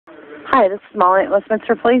Hi, this is Molly at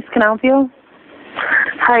Westminster Police. Can I help you?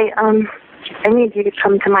 Hi, I need you to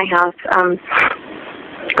come to my house.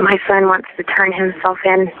 My son wants to turn himself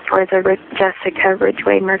in for the Jessica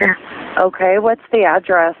Ridgway murder. Okay, what's the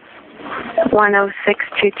address?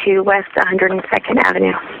 10622 West 102nd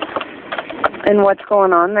Avenue. And what's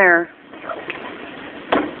going on there?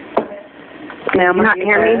 Ma'am, Not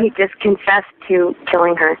hear me? He just confessed to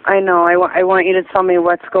killing her. I know. I want you to tell me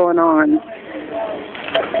what's going on.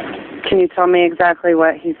 Can you tell me exactly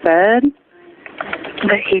what he said?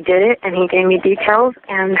 But he did it, and he gave me details,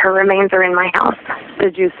 and her remains are in my house.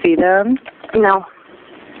 Did you see them? No.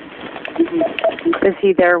 Is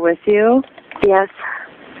he there with you? Yes.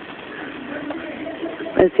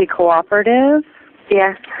 Is he cooperative?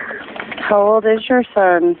 Yes. How old is your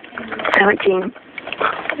son? 17.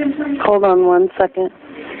 Hold on 1 second.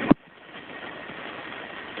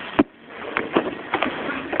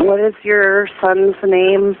 What is your son's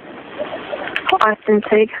name? Austin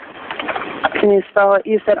Sigg. Can you spell it?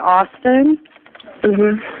 You said Austin?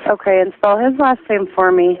 Mm-hmm. Okay, and spell his last name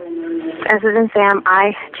for me. S as in Sam,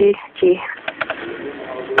 I-G-G.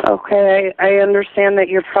 Okay, I understand that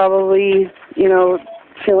you're probably,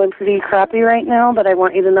 feeling pretty crappy right now, but I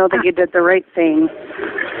want you to know that you did the right thing.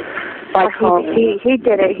 He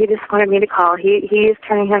did it. He just wanted me to call. He is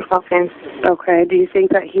turning himself in. Okay. Do you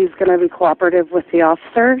think that he's going to be cooperative with the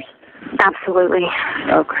officers? Absolutely.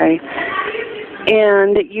 Okay.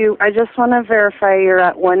 And I just want to verify you're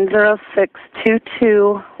at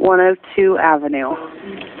 10622 102 Avenue.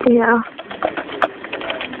 Yeah.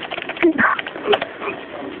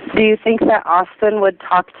 Do you think that Austin would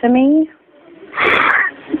talk to me?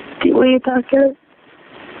 Will you talk to her?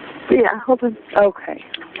 Yeah, hold on. Okay.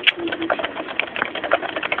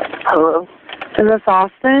 Hello? Is this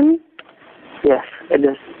Austin? Yes, it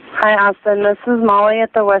is. Hi, Austin. This is Molly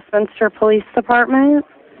at the Westminster Police Department.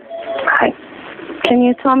 Hi. Can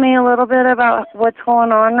you tell me a little bit about what's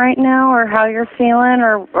going on right now, or how you're feeling,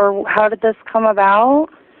 or how did this come about?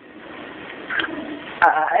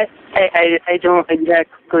 I don't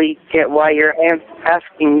exactly get why you're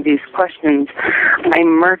asking these questions. I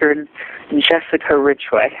murdered Jessica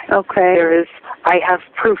Ridgway. Okay. I have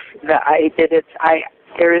proof that I did it.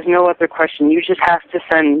 There is no other question. You just have to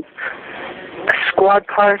send a squad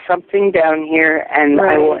car, something down here, and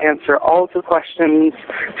right. I will answer all the questions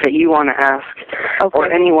that you want to ask, okay.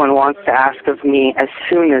 or anyone wants to ask of me as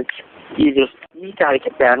soon as you got to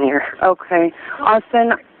get down here. Okay.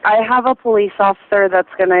 Austin, I have a police officer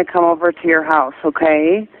that's going to come over to your house,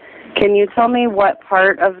 okay? Can you tell me what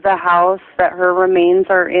part of the house that her remains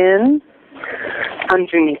are in?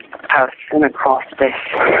 Underneath the house in a crawl space.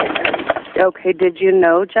 Okay. Did you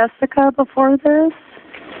know Jessica before this?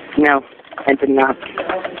 No, I did not.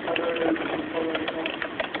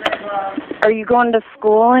 Are you going to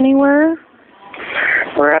school anywhere?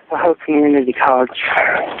 We're at the Hope Community College.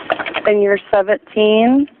 And you're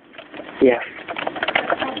 17? Yes.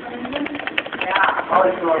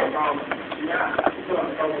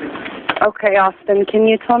 Okay, Austin, can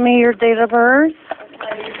you tell me your date of birth?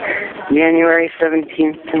 January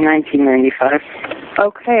 17th, 1995.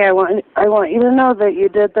 Okay, I want you to know that you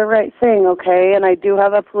did the right thing, okay? And I do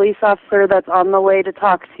have a police officer that's on the way to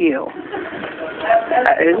talk to you.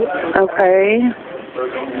 Okay.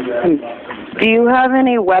 Do you have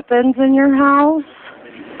any weapons in your house?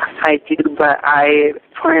 I do, but I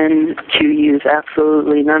plan to use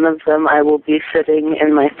absolutely none of them. I will be sitting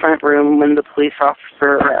in my front room when the police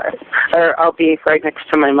officer arrives. Or I'll be right next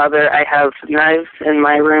to my mother. I have knives in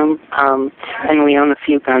my room, and we own a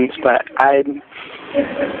few guns, but I'm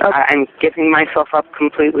giving myself up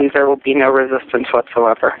completely. There will be no resistance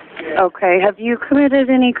whatsoever. Okay. Have you committed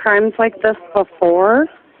any crimes like this before?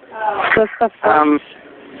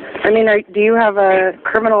 Do you have a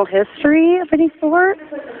criminal history of any sort?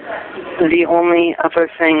 The only other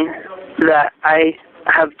thing that I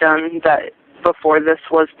have done that before this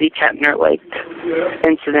was the Kettner Lake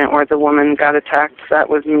incident where the woman got attacked. That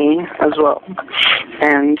was me as well.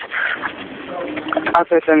 And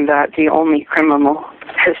other than that, the only criminal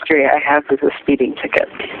history I have is a speeding ticket.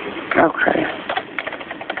 Okay.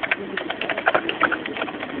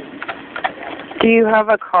 Do you have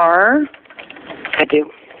a car? I do.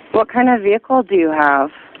 What kind of vehicle do you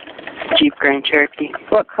have? Jeep Grand Cherokee.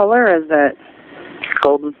 What color is it?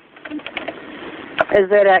 Golden.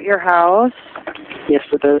 Is it at your house? Yes,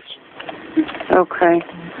 it is. Okay.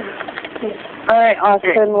 All right,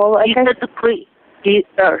 Austin. Well, like said the police. Just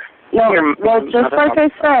like I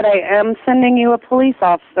said, I am sending you a police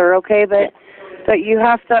officer, okay? But you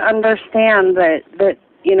have to understand that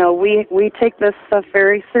we take this stuff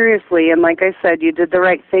very seriously, and like I said, you did the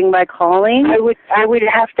right thing by calling. I would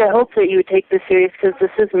have to hope that you would take this serious because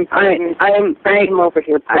this is important. I'm over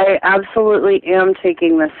here. Please. I absolutely am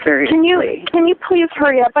taking this seriously. Can you please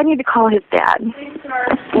hurry up? I need to call his dad.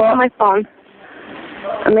 Well, on my phone.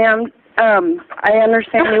 Ma'am, I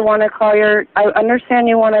understand you want to call your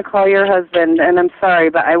husband, and I'm sorry,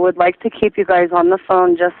 but I would like to keep you guys on the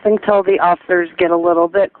phone just until the officers get a little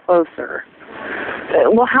bit closer.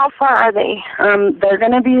 Well, how far are they? They're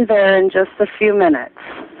going to be there in just a few minutes.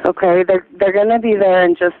 Okay, they're going to be there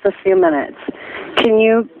in just a few minutes.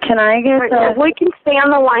 Can I get we can stay on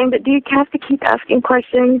the line, but do you have to keep asking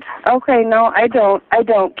questions? Okay, no, I don't.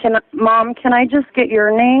 Mom, can I just get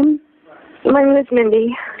your name? My name is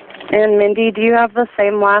Mindy. And Mindy, do you have the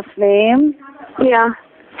same last name? Yeah.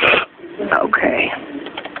 Okay.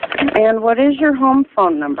 And what is your home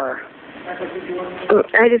phone number?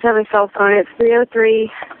 I just have a cell phone. It's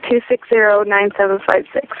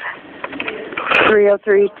 303-260-9756.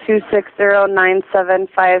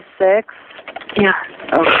 303-260-9756? Yeah.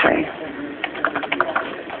 Okay.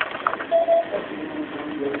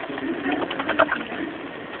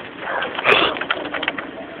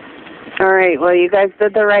 All right, well, you guys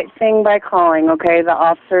did the right thing by calling, okay? The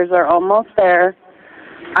officers are almost there.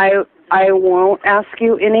 I won't ask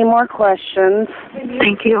you any more questions.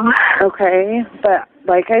 Thank you. Okay, but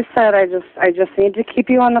like I said, I just need to keep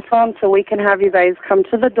you on the phone so we can have you guys come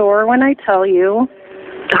to the door when I tell you.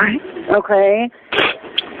 All right. Okay?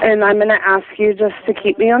 And I'm going to ask you just to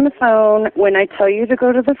keep me on the phone. When I tell you to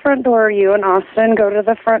go to the front door, you and Austin go to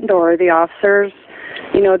the front door. The officers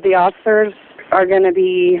are going to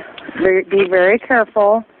be very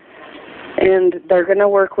careful, and they're going to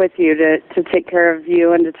work with you to take care of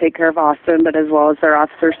you and to take care of Austin, but as well as their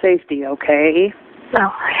officer safety, okay? Oh,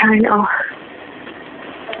 I know.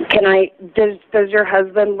 Does your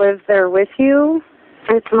husband live there with you?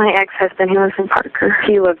 It's my ex-husband. He lives in Parker.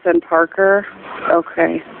 He lives in Parker?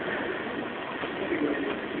 Okay.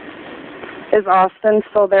 Is Austin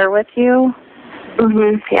still there with you?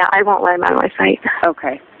 Yeah, I won't let him out of my sight.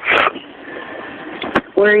 Okay.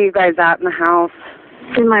 Where are you guys at in the house?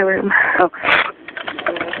 In my room. Okay.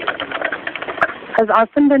 Has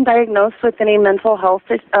Austin been diagnosed with any mental health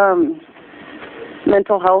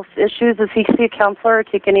issues? Does he see a counselor or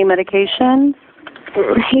take any medication?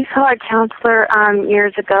 He saw a counselor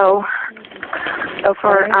years ago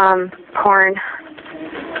for porn.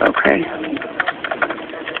 Okay.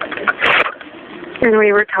 And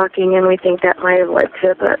we were talking, and we think that might have led to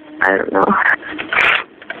it, but I don't know.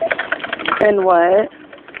 And what?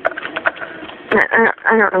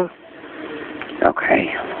 I don't know.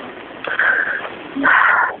 Okay. I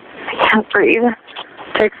can't breathe.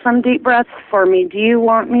 Take some deep breaths for me. Do you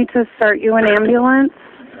want me to start you an ambulance?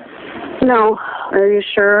 No. Are you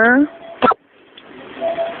sure?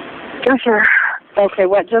 I'm sure. Okay,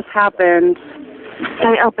 what just happened?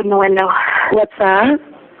 I opened the window. What's that?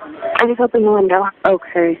 I just opened the window.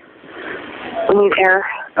 Okay. I need air.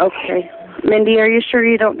 Okay. Mindy, are you sure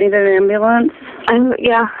you don't need an ambulance? I'm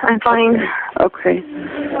fine. Okay.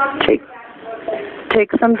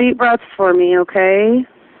 Take some deep breaths for me, okay?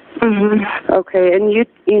 Okay, and you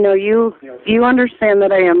understand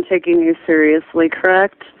that I am taking you seriously,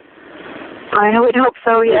 correct? I would hope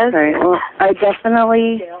so, yes. Okay. Well, I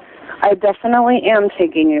definitely am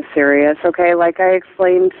taking you serious, okay? Like I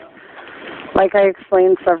explained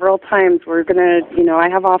several times, we're gonna, I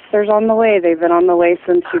have officers on the way. They've been on the way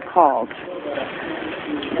since you called.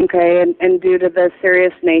 Okay, and due to the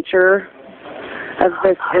serious nature of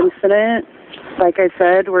this incident, like I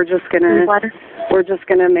said, we're just gonna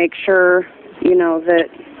make sure,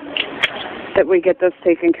 that we get this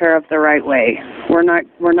taken care of the right way. We're not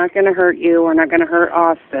gonna hurt you. We're not gonna hurt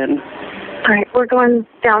Austin. All right, we're going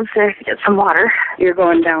downstairs to get some water. You're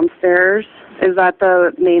going downstairs? Is that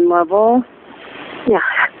the main level? Yeah.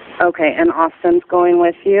 Okay, and Austin's going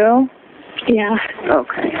with you? Yeah.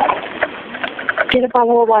 Okay. Get a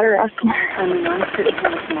bottle of water, Austin.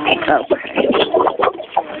 Okay.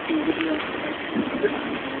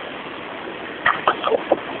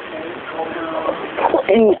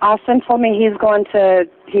 And Austin told me he's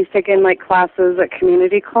taking classes at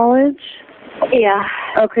community college? Yeah.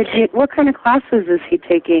 Okay, what kind of classes is he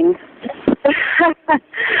taking?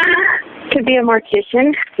 To be a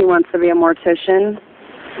mortician. He wants to be a mortician?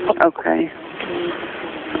 Okay.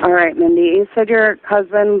 All right, Mindy. You said your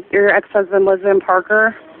ex-husband lives in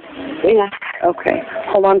Parker? Yeah. Okay.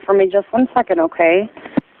 Hold on for me just 1 second, okay?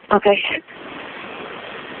 Okay.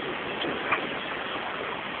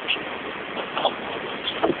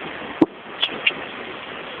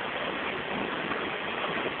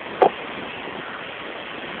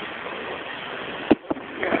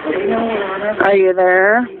 Are you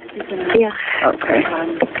there? Yeah. Okay.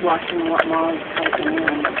 Watching what Mom is typing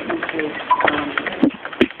in case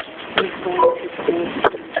he's going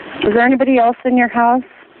to. Is there anybody else in your house?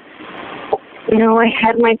 No, I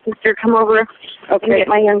had my sister come over and get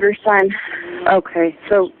my younger son. Okay.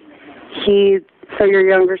 So your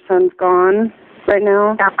younger son's gone right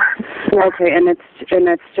now? Yeah. Okay, and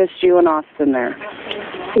it's just you and Austin there.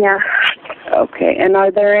 Yeah. Okay. And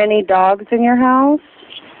are there any dogs in your house?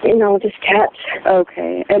 No, just cats.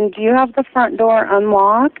 Okay. And do you have the front door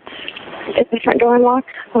unlocked? Is the front door unlocked?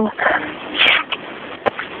 Oh.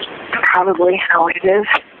 Probably how it is.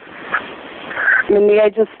 Mindy, I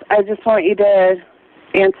just want you to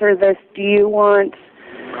answer this. Do you want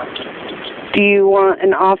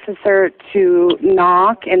an officer to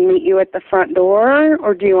knock and meet you at the front door,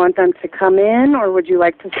 or do you want them to come in, or would you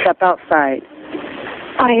like to step outside?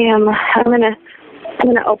 I'm gonna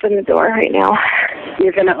open the door right now.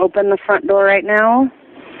 You're gonna open the front door right now?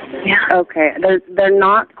 Yeah. Okay. They're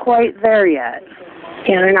not quite there yet.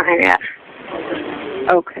 Yeah, they're not here yet.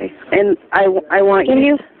 Okay. And I want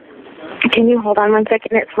Can you hold on one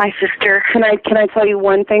second? It's my sister. Can I tell you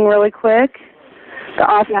one thing really quick? The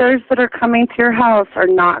officers that are coming to your house are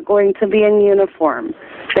not going to be in uniform.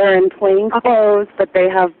 They're in plain clothes, but they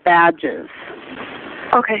have badges.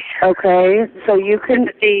 Okay. Okay. So you can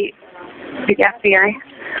the FBI.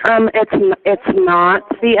 It's not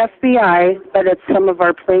the FBI, but it's some of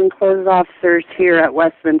our plainclothes officers here at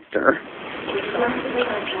Westminster.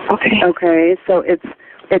 Okay. Okay. So it's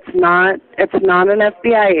not an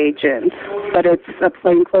FBI agent, but it's a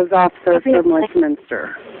plainclothes officer from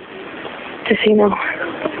Westminster. Casino.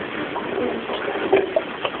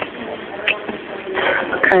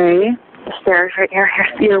 Okay. The stairs right here.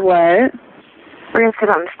 You're what? We're gonna sit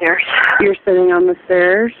on the stairs. You're sitting on the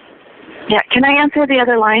stairs? Yeah. Can I answer the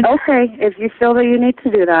other line? Okay, if you feel that you need to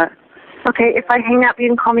do that. Okay, if I hang up, you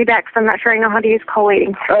can call me back because I'm not sure I know how to use call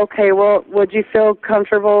waiting. Okay, well, would you feel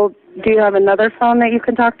comfortable? Do you have another phone that you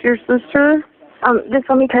can talk to your sister? Just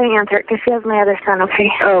let me try to answer it because she has my other son, okay?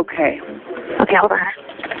 Okay. Okay, hold on.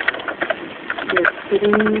 You're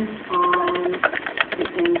sitting on the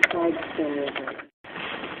inside stairs.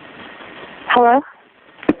 Hello?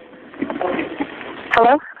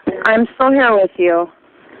 Hello? I'm still here with you.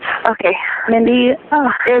 Okay. Mindy,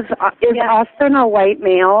 is Austin a white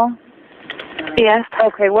male? Yes.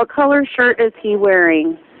 Okay, what color shirt is he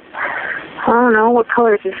wearing? I don't know. What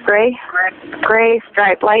color is this? Gray? Gray,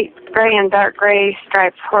 stripe, light gray and dark gray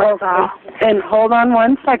stripes. Horizontal. Okay. And hold on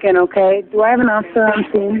one second, okay? Do I have an officer on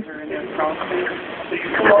scene?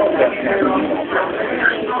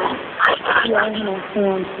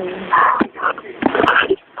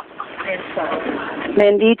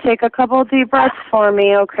 Mindy, take a couple deep breaths for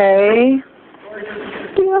me, okay?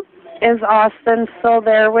 Yeah. Is Austin still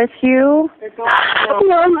there with you?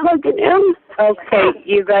 Yeah, I'm hugging him. Okay,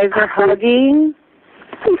 you guys are hugging?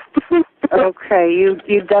 Okay,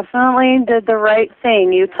 you definitely did the right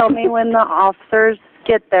thing. You tell me when the officers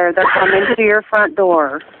get there. They're coming to your front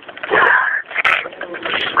door.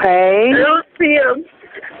 Okay? I don't see him.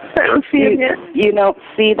 I don't see him yet. You don't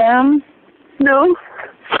see them? No.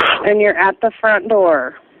 And you're at the front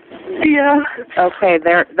door. Yeah. Okay,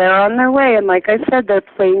 they're on their way, and like I said, they're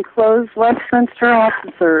plainclothes Westminster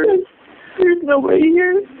officers. There's nobody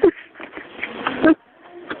here.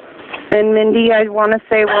 And Mindy, I want to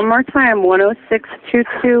say one more time,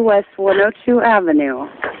 10622 West 102 Avenue.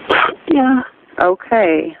 Yeah.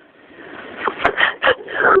 Okay.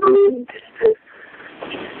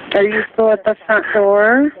 Are you still at the front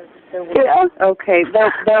door? Yeah. Okay,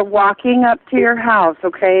 they're walking up to your house.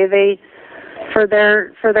 Okay, for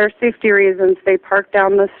their safety reasons, they park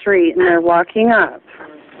down the street and they're walking up.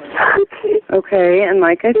 Okay, and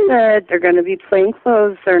like I said, they're going to be plain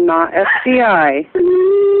clothes. They're not FBI.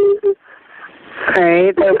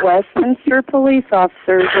 Okay, they're Westminster police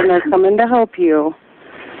officers, and they're coming to help you.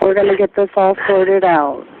 We're going to get this all sorted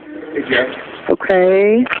out.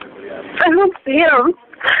 Okay? I don't see them.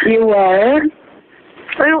 You what?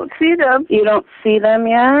 I don't see them. You don't see them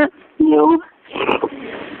yet? No.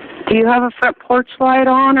 Do you have a front porch light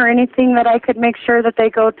on or anything that I could make sure that they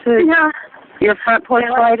go to? Yeah. Your front porch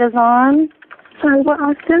light is on? Sorry, what,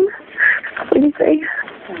 Austin? What did you say?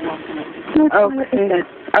 Okay.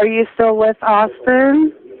 Are you still with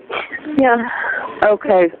Austin? Yeah.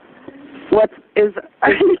 Okay. What is...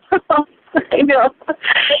 I know.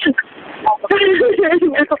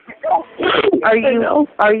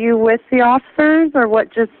 Are you with the officers or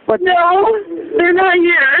what? No, they're not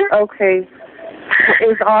here. Okay.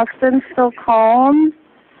 Is Austin still calm?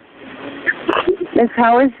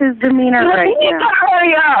 How is his demeanor right now?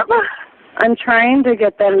 Hurry up. I'm trying to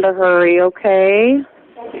get them to hurry, okay?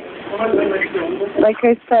 Like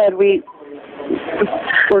I said,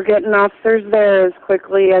 we're getting officers there as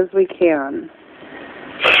quickly as we can.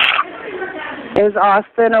 Is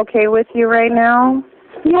Austin okay with you right now?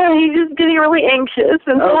 Yeah, he's just getting really anxious,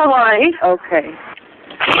 and so am I. Okay.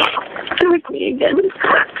 With me again.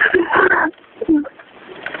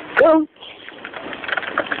 Oh.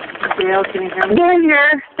 Gail, can you hear me? They're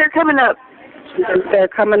here. They're coming up. They're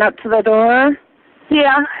coming up to the door?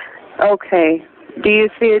 Yeah. Okay. Do you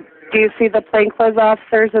see the plainclothes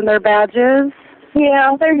officers and their badges?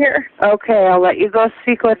 Yeah, they're here. Okay, I'll let you go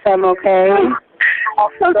speak with them, okay?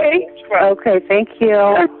 Okay. Okay, thank you.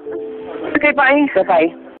 Okay, bye. Goodbye.